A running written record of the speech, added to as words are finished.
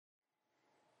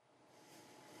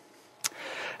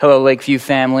Hello, Lakeview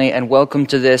family, and welcome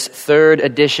to this third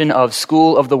edition of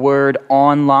School of the Word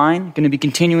Online. Going to be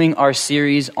continuing our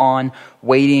series on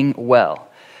waiting well.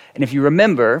 And if you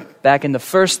remember, back in the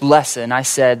first lesson, I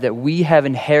said that we have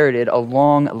inherited a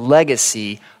long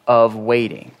legacy of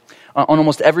waiting. On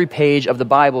almost every page of the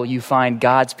Bible, you find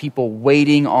God's people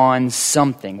waiting on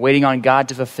something, waiting on God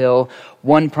to fulfill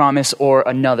one promise or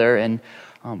another. And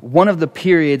one of the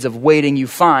periods of waiting you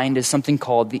find is something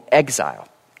called the exile.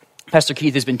 Pastor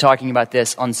Keith has been talking about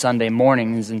this on Sunday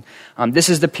mornings, and this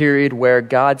is the period where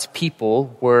God's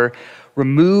people were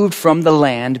removed from the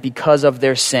land because of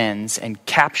their sins and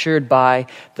captured by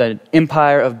the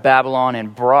empire of Babylon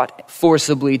and brought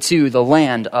forcibly to the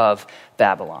land of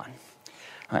Babylon.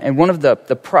 And one of the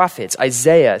prophets,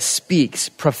 Isaiah, speaks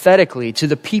prophetically to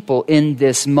the people in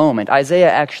this moment. Isaiah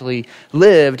actually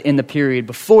lived in the period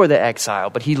before the exile,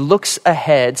 but he looks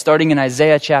ahead, starting in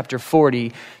Isaiah chapter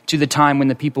 40, to the time when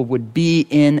the people would be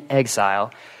in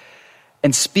exile,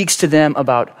 and speaks to them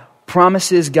about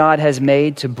promises God has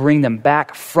made to bring them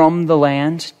back from the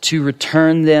land, to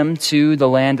return them to the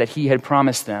land that he had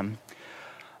promised them.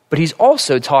 But he's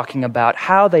also talking about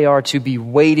how they are to be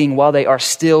waiting while they are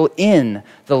still in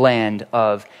the land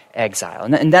of exile.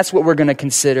 And that's what we're going to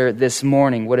consider this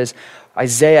morning. What does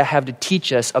Isaiah have to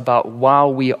teach us about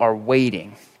while we are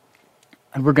waiting?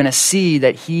 And we're going to see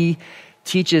that he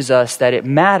teaches us that it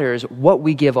matters what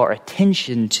we give our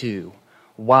attention to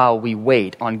while we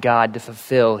wait on God to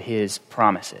fulfill his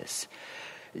promises.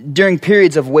 During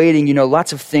periods of waiting,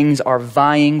 lots of things are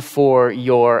vying for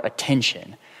your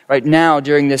attention. Right now,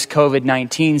 during this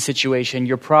COVID-19 situation,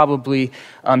 you're probably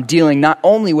dealing not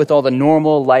only with all the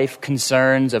normal life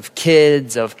concerns of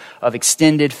kids, of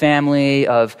extended family,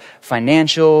 of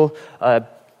financial,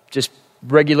 just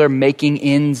regular making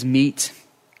ends meet,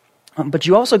 but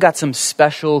you also got some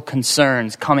special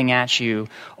concerns coming at you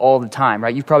all the time,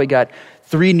 right? You've probably got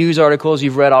 3 news articles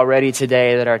you've read already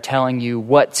today that are telling you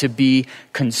what to be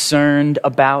concerned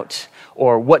about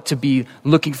or what to be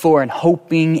looking for and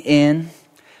hoping in.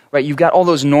 Right, you've got all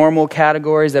those normal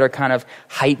categories that are kind of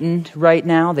heightened right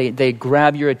now. They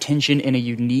grab your attention in a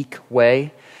unique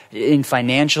way. In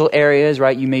financial areas,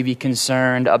 right, you may be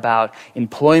concerned about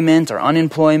employment or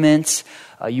unemployment.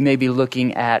 You may be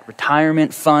looking at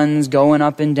retirement funds going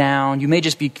up and down. You may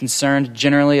just be concerned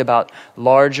generally about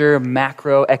larger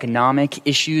macroeconomic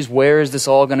issues. Where is this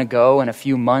all going to go in a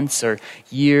few months or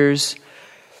years?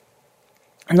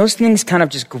 And those things kind of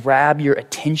just grab your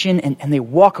attention and they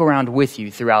walk around with you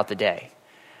throughout the day.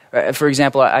 For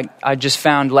example, I just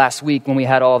found last week when we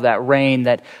had all of that rain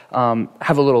that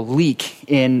have a little leak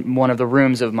in one of the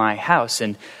rooms of my house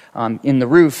and in the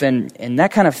roof. And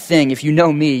that kind of thing, if you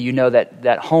know me, you know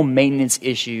that home maintenance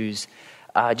issues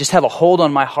just have a hold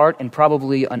on my heart in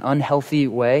probably an unhealthy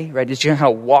way, right? It just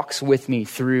kind of walks with me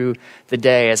through the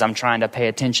day as I'm trying to pay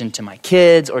attention to my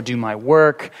kids or do my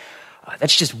work.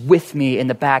 That's just with me in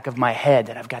the back of my head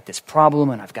that I've got this problem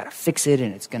and I've got to fix it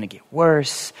and it's going to get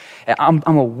worse. I'm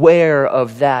aware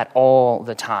of that all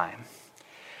the time.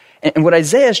 And what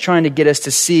Isaiah is trying to get us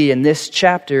to see in this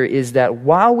chapter is that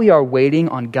while we are waiting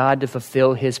on God to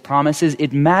fulfill his promises,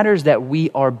 it matters that we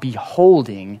are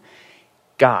beholding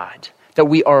God, that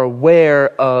we are aware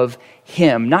of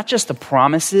him, not just the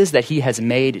promises that he has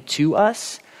made to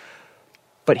us,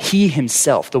 but he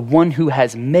himself, the one who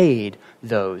has made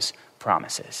those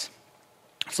promises.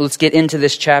 So let's get into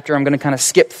this chapter. I'm going to kind of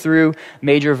skip through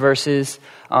major verses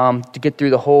to get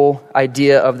through the whole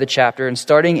idea of the chapter. And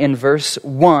starting in verse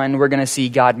 1, we're going to see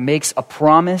God makes a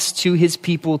promise to his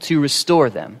people to restore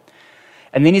them.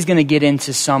 And then he's going to get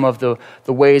into some of the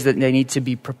ways that they need to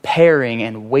be preparing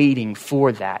and waiting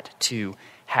for that to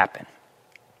happen.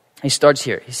 He starts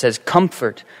here. He says,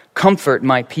 "Comfort, comfort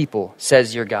my people,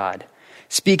 says your God.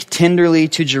 Speak tenderly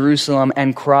to Jerusalem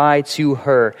and cry to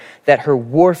her that her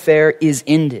warfare is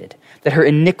ended, that her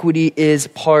iniquity is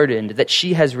pardoned, that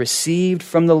she has received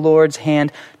from the Lord's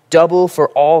hand double for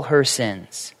all her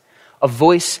sins. A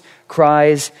voice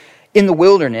cries, in the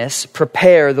wilderness,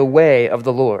 prepare the way of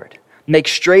the Lord. Make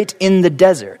straight in the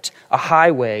desert a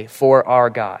highway for our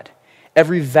God.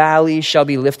 Every valley shall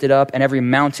be lifted up, and every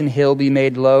mountain hill be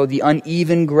made low. The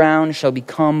uneven ground shall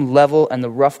become level, and the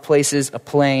rough places a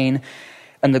plain.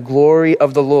 And the glory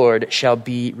of the Lord shall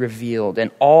be revealed, and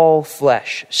all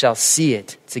flesh shall see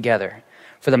it together.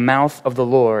 For the mouth of the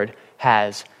Lord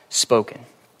has spoken."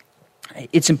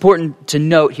 It's important to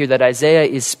note here that Isaiah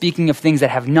is speaking of things that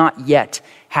have not yet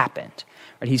happened.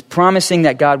 He's promising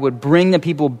that God would bring the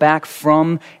people back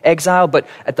from exile, but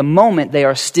at the moment they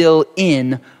are still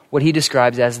in what he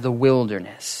describes as the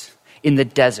wilderness, in the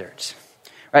desert.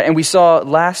 Right? And we saw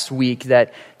last week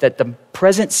that the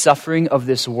present suffering of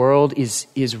this world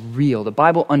is real. The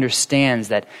Bible understands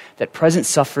that present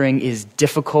suffering is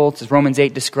difficult, as Romans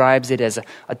 8 describes it as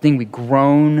a thing we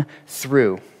groan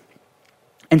through.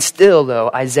 And still,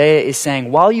 though, Isaiah is saying,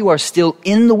 while you are still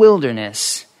in the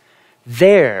wilderness,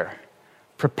 there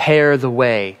prepare the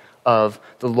way of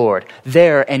the Lord.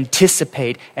 There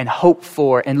anticipate and hope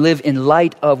for and live in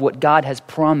light of what God has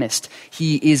promised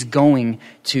he is going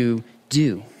to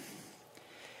do.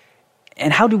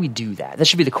 And how do we do that? That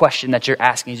should be the question that you're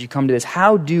asking as you come to this.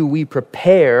 How do we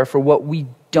prepare for what we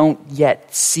don't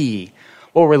yet see?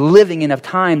 Or we're living in a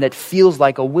time that feels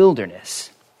like a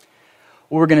wilderness.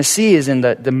 What we're going to see is in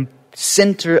the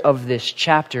center of this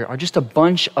chapter are just a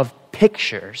bunch of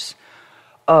pictures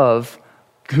of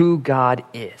who God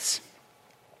is.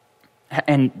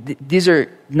 And these are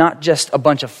not just a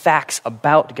bunch of facts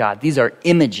about God. These are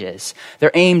images.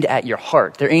 They're aimed at your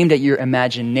heart. They're aimed at your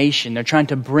imagination. They're trying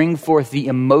to bring forth the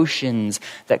emotions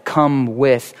that come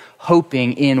with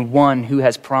hoping in one who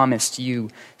has promised you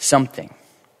something.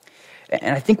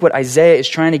 And I think what Isaiah is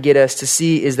trying to get us to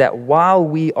see is that while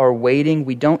we are waiting,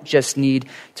 we don't just need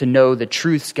to know the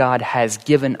truths God has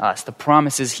given us, the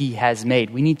promises he has made.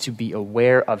 We need to be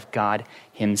aware of God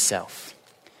himself.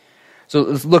 So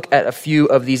let's look at a few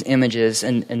of these images.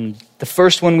 And the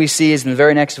first one we see is in the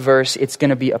very next verse. It's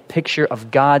going to be a picture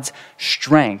of God's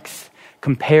strength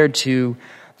compared to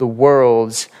the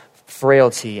world's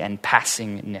frailty and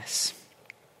passingness.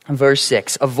 In verse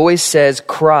 6, a voice says,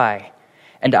 "Cry."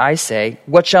 And I say,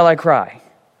 "What shall I cry?"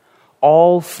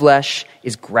 All flesh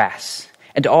is grass,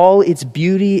 and all its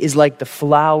beauty is like the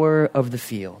flower of the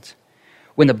field.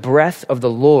 When the breath of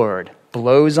the Lord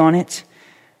blows on it,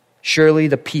 surely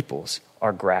the peoples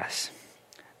are grass.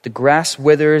 The grass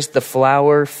withers, the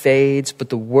flower fades, but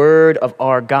the word of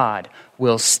our God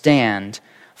will stand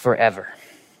forever.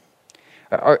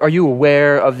 Are you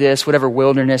aware of this, whatever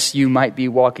wilderness you might be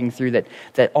walking through,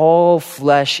 that all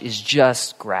flesh is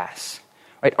just grass?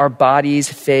 Right? Our bodies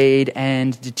fade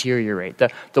and deteriorate.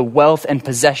 The wealth and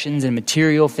possessions and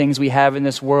material things we have in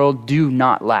this world do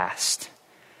not last.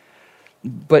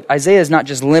 But Isaiah is not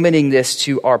just limiting this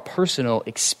to our personal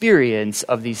experience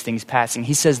of these things passing.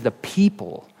 He says the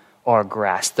people are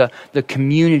grass, the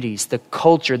communities, the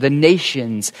culture, the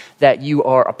nations that you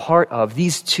are a part of.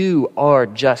 These too are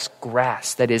just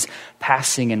grass that is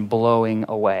passing and blowing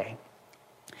away.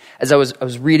 As I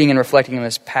was reading and reflecting on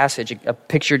this passage, a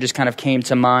picture just kind of came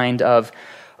to mind of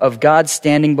God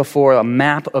standing before a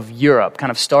map of Europe,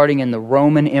 kind of starting in the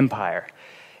Roman Empire.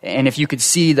 And if you could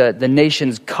see the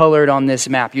nations colored on this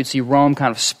map, you'd see Rome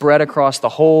kind of spread across the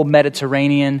whole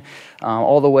Mediterranean,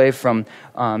 all the way from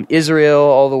Israel,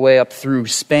 all the way up through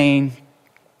Spain.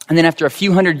 And then after a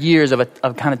few hundred years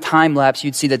of kind of time lapse,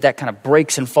 you'd see that kind of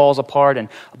breaks and falls apart, and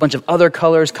a bunch of other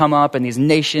colors come up, and these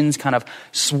nations kind of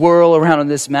swirl around on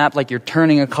this map like you're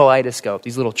turning a kaleidoscope.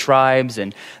 These little tribes,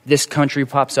 and this country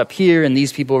pops up here, and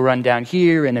these people run down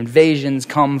here, and invasions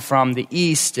come from the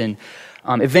east, and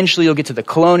eventually you'll get to the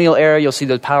colonial era. You'll see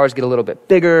those powers get a little bit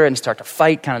bigger and start to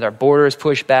fight, kind of their borders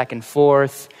push back and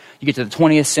forth. You get to the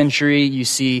 20th century, you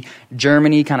see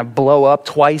Germany kind of blow up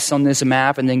twice on this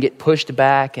map and then get pushed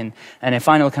back and then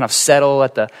finally kind of settle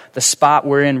at the spot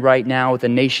we're in right now with the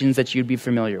nations that you'd be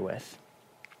familiar with.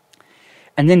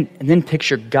 And then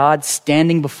picture God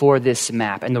standing before this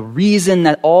map. And the reason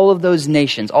that all of those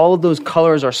nations, all of those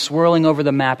colors are swirling over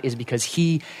the map is because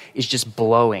he is just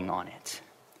blowing on it.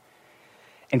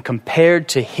 And compared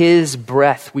to his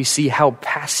breath, we see how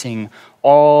passing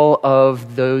all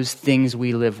of those things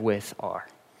we live with are.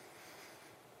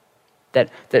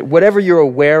 That whatever you're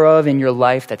aware of in your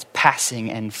life that's passing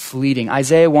and fleeting,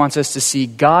 Isaiah wants us to see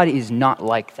God is not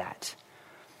like that.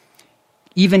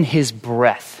 Even his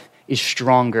breath is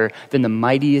stronger than the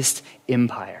mightiest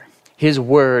empire. His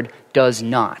word does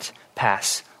not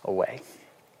pass away.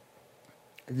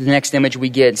 The next image we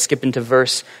get, skip into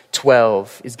verse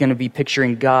 12, is going to be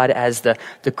picturing God as the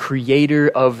creator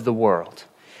of the world.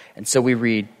 And so we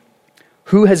read,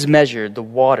 "Who has measured the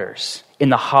waters in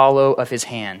the hollow of his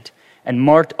hand and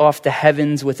marked off the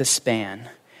heavens with a span,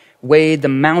 weighed the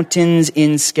mountains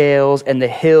in scales and the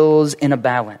hills in a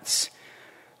balance?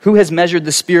 Who has measured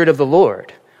the Spirit of the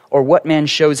Lord? Or what man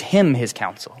shows him his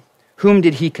counsel? Whom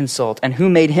did he consult and who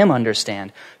made him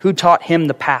understand? Who taught him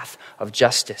the path of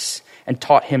justice and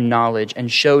taught him knowledge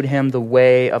and showed him the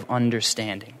way of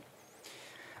understanding?"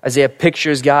 Isaiah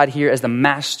pictures God here as the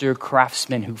master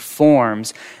craftsman who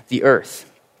forms the earth.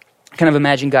 kind of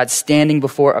imagine God standing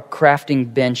before a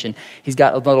crafting bench, and he's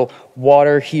got a little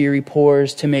water here he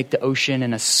pours to make the ocean,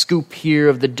 and a scoop here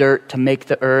of the dirt to make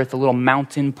the earth, a little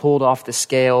mountain pulled off the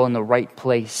scale in the right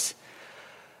place.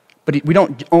 But we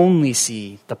don't only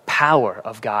see the power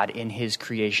of God in his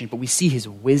creation, but we see his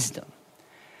wisdom.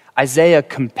 Isaiah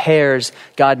compares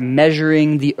God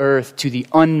measuring the earth to the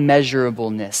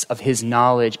unmeasurableness of his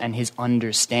knowledge and his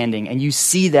understanding. And you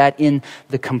see that in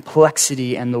the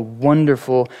complexity and the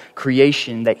wonderful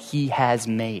creation that he has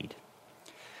made.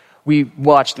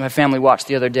 My family watched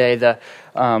the other day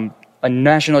a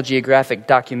National Geographic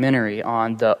documentary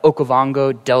on the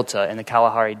Okavango Delta in the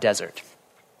Kalahari Desert.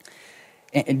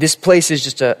 And this place is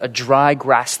just a dry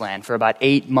grassland for about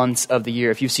 8 months of the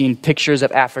year. If you've seen pictures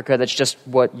of Africa, that's just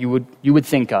what you would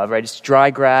think of, right? It's dry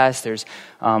grass. There's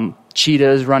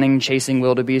cheetahs running, chasing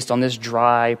wildebeest on this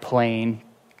dry plain.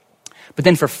 But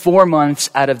then for 4 months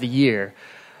out of the year,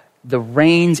 the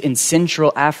rains in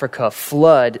Central Africa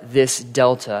flood this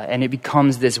delta, and it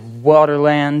becomes this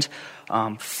waterland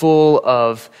full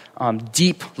of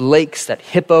deep lakes that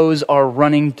hippos are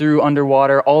running through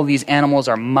underwater. All these animals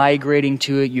are migrating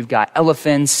to it. You've got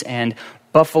elephants and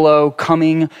buffalo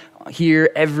coming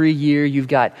here every year. You've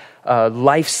got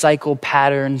life cycle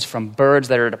patterns from birds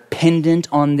that are dependent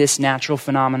on this natural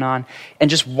phenomenon. And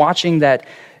just watching that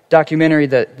documentary,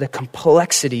 the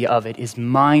complexity of it is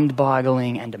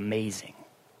mind-boggling and amazing.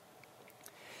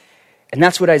 And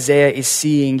that's what Isaiah is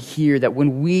seeing here, that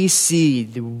when we see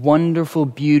the wonderful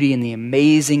beauty and the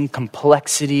amazing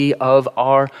complexity of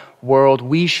our world,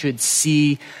 we should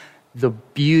see the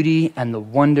beauty and the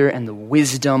wonder and the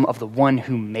wisdom of the one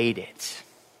who made it.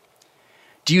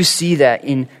 Do you see that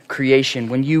in creation?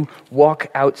 When you walk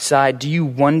outside, do you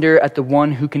wonder at the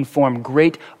one who can form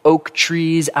great oak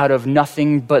trees out of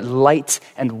nothing but light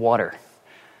and water?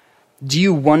 Do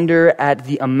you wonder at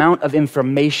the amount of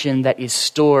information that is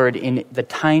stored in the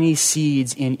tiny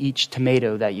seeds in each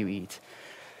tomato that you eat?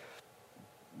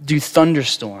 Do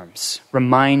thunderstorms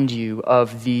remind you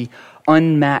of the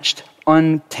unmatched,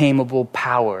 untamable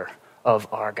power of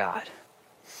our God?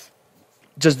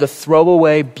 Does the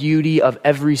throwaway beauty of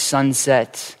every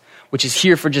sunset, which is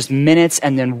here for just minutes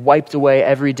and then wiped away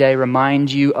every day,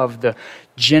 remind you of the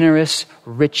generous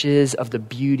riches of the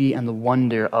beauty and the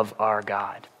wonder of our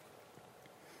God?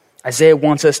 Isaiah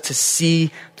wants us to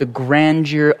see the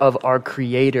grandeur of our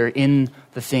Creator in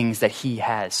the things that he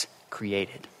has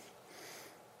created.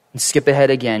 And skip ahead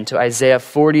again to Isaiah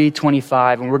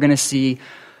 40:25, and we're going to see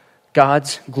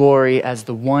God's glory as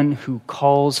the one who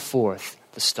calls forth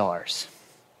the stars.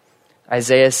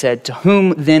 Isaiah said, "To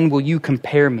whom then will you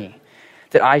compare me,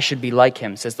 that I should be like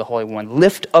him, says the Holy One.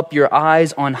 Lift up your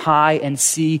eyes on high and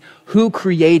see who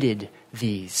created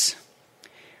these.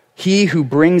 He who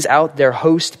brings out their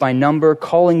host by number,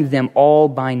 calling them all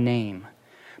by name,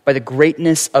 by the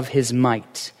greatness of his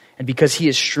might, and because he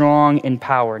is strong in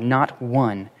power, not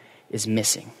one is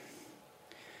missing."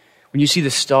 When you see the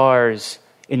stars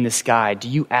in the sky, do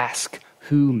you ask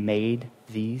who made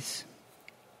these?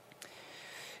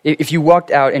 If you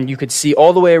walked out and you could see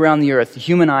all the way around the earth, the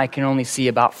human eye can only see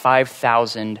about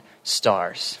 5,000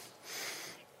 stars.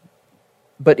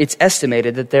 But it's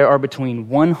estimated that there are between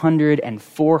 100 and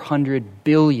 400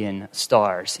 billion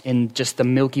stars in just the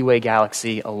Milky Way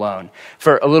galaxy alone.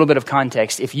 For a little bit of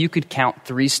context, if you could count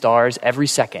 3 stars every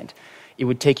second, it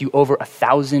would take you over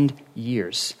 1,000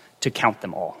 years to count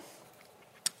them all.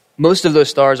 Most of those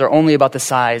stars are only about the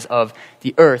size of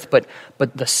the Earth, but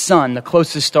the sun, the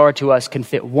closest star to us, can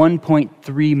fit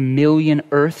 1.3 million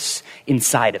Earths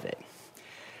inside of it.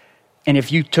 And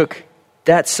if you took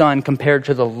that sun compared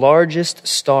to the largest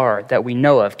star that we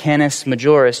know of, Canis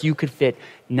Majoris, you could fit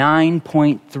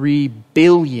 9.3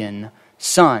 billion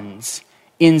suns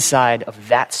inside of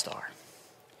that star.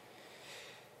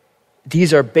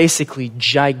 These are basically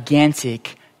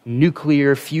gigantic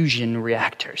nuclear fusion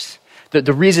reactors.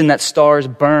 The reason that stars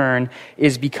burn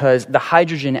is because the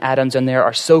hydrogen atoms in there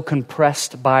are so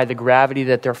compressed by the gravity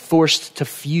that they're forced to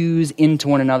fuse into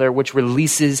one another, which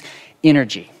releases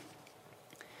energy.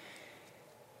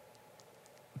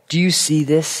 Do you see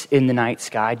this in the night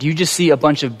sky? Do you just see a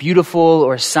bunch of beautiful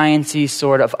or sciencey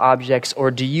sort of objects,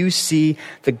 or do you see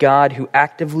the God who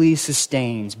actively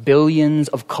sustains billions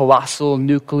of colossal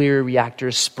nuclear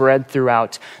reactors spread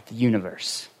throughout the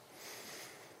universe?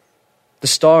 The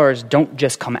stars don't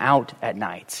just come out at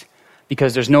night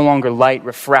because there's no longer light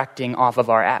refracting off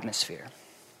of our atmosphere.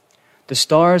 The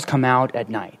stars come out at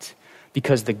night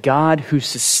because the God who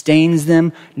sustains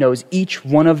them knows each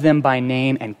one of them by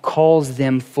name and calls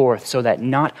them forth so that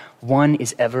not one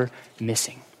is ever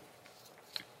missing.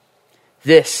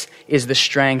 This is the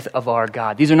strength of our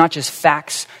God. These are not just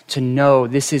facts to know.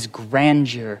 This is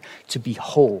grandeur to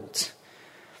behold.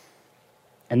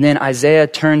 And then Isaiah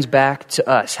turns back to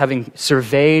us, having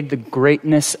surveyed the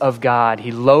greatness of God.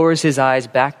 He lowers his eyes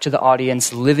back to the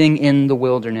audience living in the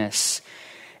wilderness.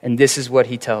 And this is what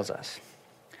he tells us.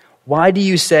 Why do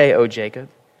you say, O Jacob,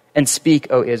 and speak,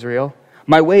 O Israel?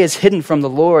 My way is hidden from the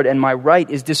Lord, and my right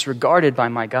is disregarded by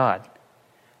my God.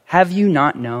 Have you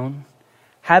not known?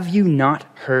 Have you not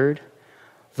heard?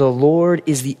 The Lord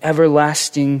is the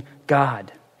everlasting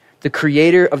God, the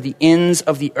creator of the ends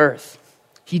of the earth.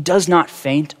 He does not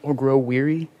faint or grow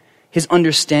weary. His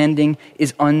understanding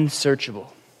is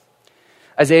unsearchable.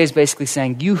 Isaiah is basically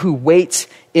saying, you who wait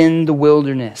in the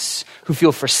wilderness, who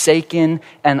feel forsaken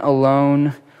and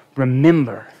alone,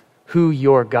 remember who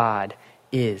your God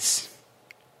is.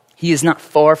 He is not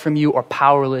far from you or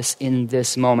powerless in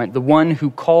this moment. The one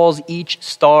who calls each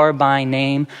star by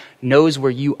name knows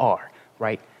where you are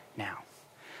right now.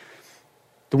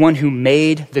 The one who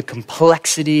made the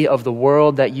complexity of the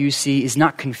world that you see is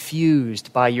not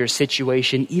confused by your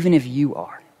situation, even if you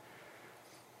are.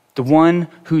 The one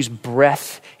whose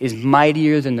breath is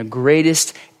mightier than the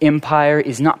greatest empire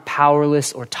is not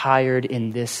powerless or tired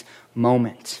in this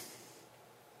moment.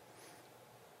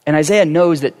 And Isaiah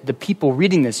knows that the people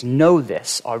reading this know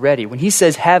this already. When he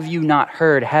says, have you not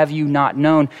heard, have you not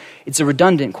known? It's a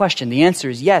redundant question. The answer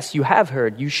is yes, you have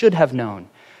heard, you should have known.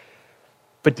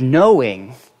 But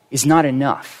knowing is not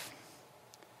enough.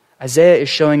 Isaiah is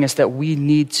showing us that we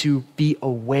need to be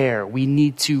aware. We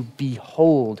need to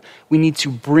behold. We need to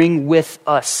bring with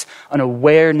us an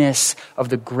awareness of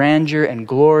the grandeur and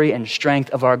glory and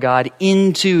strength of our God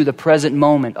into the present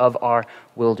moment of our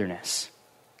wilderness.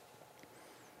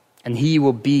 And he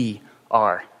will be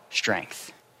our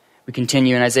strength. We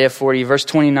continue in Isaiah 40, verse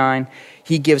 29.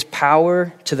 He gives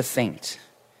power to the faint,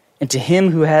 and to him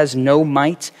who has no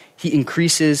might, he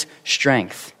increases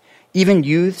strength. Even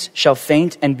youths shall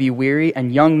faint and be weary,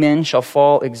 and young men shall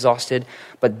fall exhausted.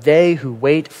 But they who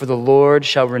wait for the Lord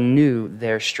shall renew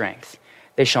their strength.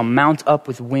 They shall mount up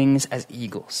with wings as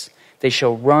eagles. They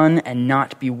shall run and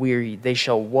not be weary. They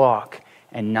shall walk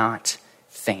and not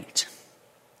faint.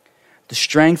 The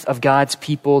strength of God's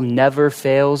people never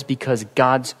fails because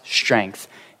God's strength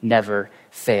never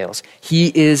fails. He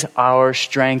is our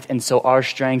strength, and so our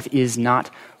strength is not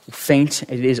faint.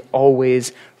 It is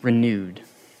always renewed.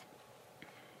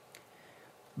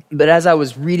 But as I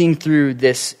was reading through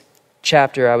this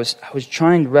chapter, I was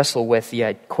trying to wrestle with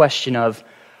the question of,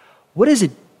 what does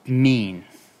it mean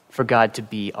for God to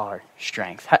be our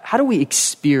strength? How do we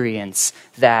experience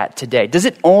that today? Does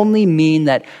it only mean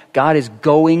that God is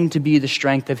going to be the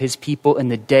strength of his people in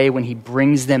the day when he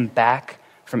brings them back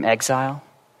from exile?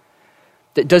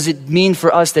 Does it mean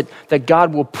for us that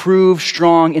God will prove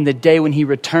strong in the day when he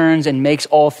returns and makes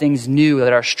all things new,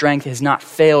 that our strength has not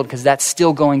failed, because that's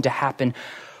still going to happen?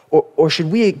 Or should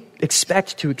we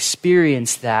expect to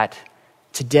experience that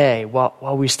today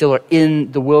while we still are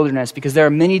in the wilderness? Because there are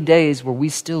many days where we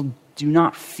still do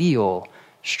not feel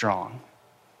strong.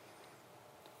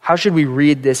 How should we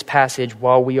read this passage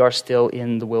while we are still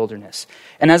in the wilderness?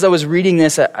 And as I was reading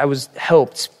this, I was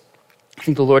helped. I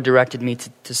think the Lord directed me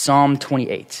to Psalm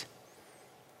 28.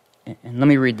 And let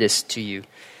me read this to you.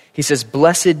 He says,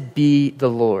 "Blessed be the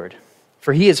Lord,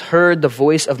 for he has heard the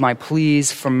voice of my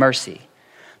pleas for mercy.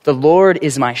 The Lord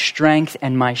is my strength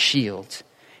and my shield.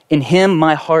 In him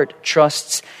my heart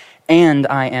trusts, and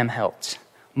I am helped.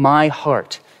 My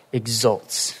heart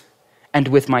exults, and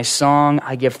with my song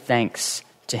I give thanks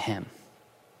to him."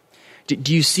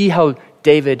 Do you see how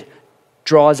David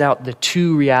draws out the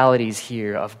two realities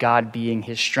here of God being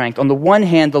his strength? On the one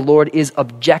hand, the Lord is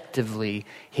objectively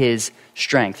his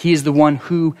strength. He is the one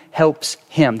who helps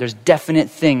him. There's definite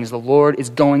things the Lord is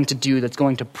going to do that's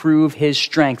going to prove his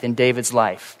strength in David's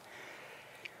life.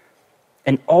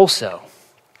 And also,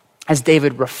 as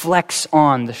David reflects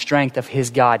on the strength of his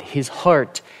God, his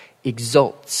heart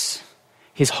exults.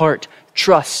 His heart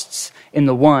trusts in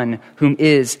the one whom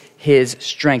is his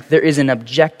strength. There is an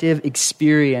objective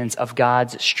experience of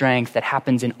God's strength that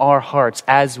happens in our hearts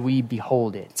as we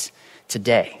behold it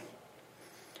today.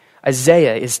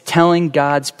 Isaiah is telling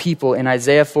God's people in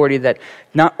Isaiah 40 that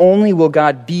not only will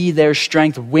God be their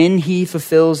strength when he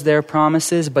fulfills their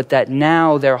promises, but that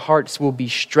now their hearts will be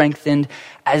strengthened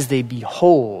as they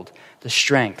behold the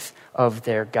strength of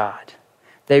their God.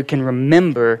 They can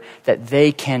remember that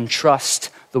they can trust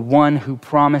the one who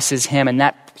promises him, and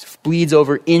that bleeds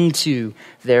over into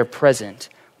their present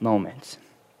moment.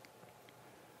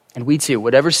 And we too,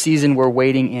 whatever season we're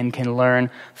waiting in, can learn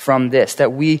from this,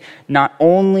 that we not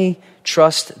only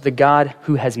trust the God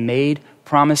who has made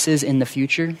promises in the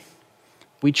future.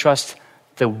 We trust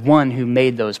the one who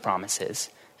made those promises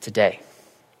today.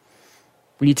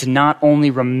 We need to not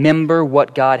only remember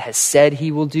what God has said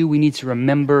he will do, we need to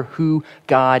remember who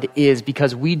God is,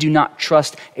 because we do not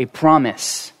trust a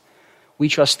promise. We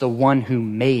trust the one who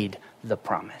made the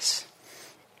promise.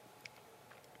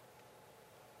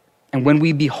 And when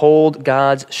we behold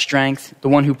God's strength, the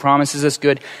one who promises us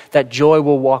good, that joy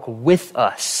will walk with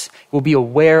us. We'll be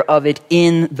aware of it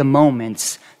in the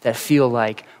moments that feel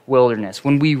like wilderness.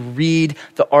 When we read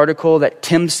the article that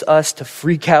tempts us to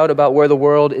freak out about where the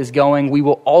world is going, we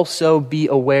will also be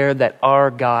aware that our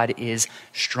God is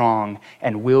strong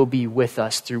and will be with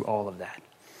us through all of that.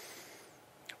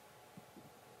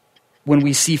 When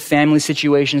we see family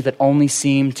situations that only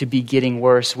seem to be getting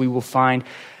worse, we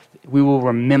will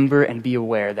remember and be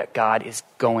aware that God is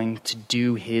going to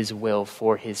do his will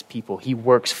for his people. He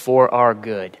works for our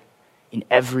good in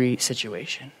every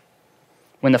situation.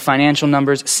 When the financial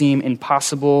numbers seem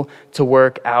impossible to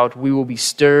work out, we will be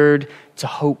stirred to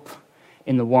hope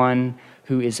in the one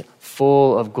who is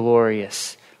full of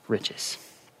glorious riches.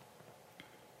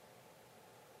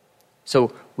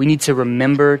 So we need to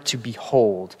remember to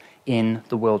behold in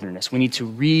the wilderness. We need to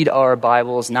read our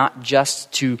Bibles not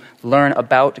just to learn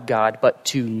about God, but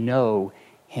to know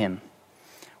him.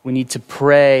 We need to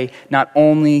pray not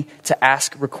only to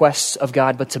ask requests of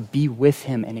God, but to be with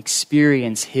him and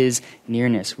experience his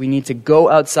nearness. We need to go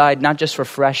outside not just for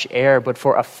fresh air, but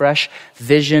for a fresh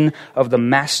vision of the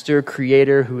master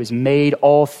creator who has made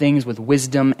all things with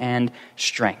wisdom and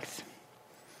strength.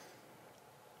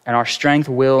 And our strength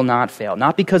will not fail,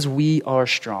 not because we are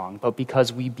strong, but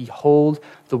because we behold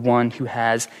the one who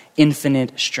has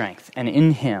infinite strength. And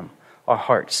in him, our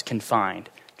hearts can find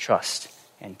trust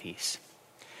and peace.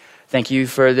 Thank you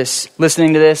for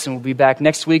listening to this, and we'll be back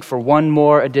next week for one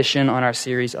more edition on our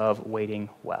series of Waiting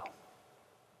Well.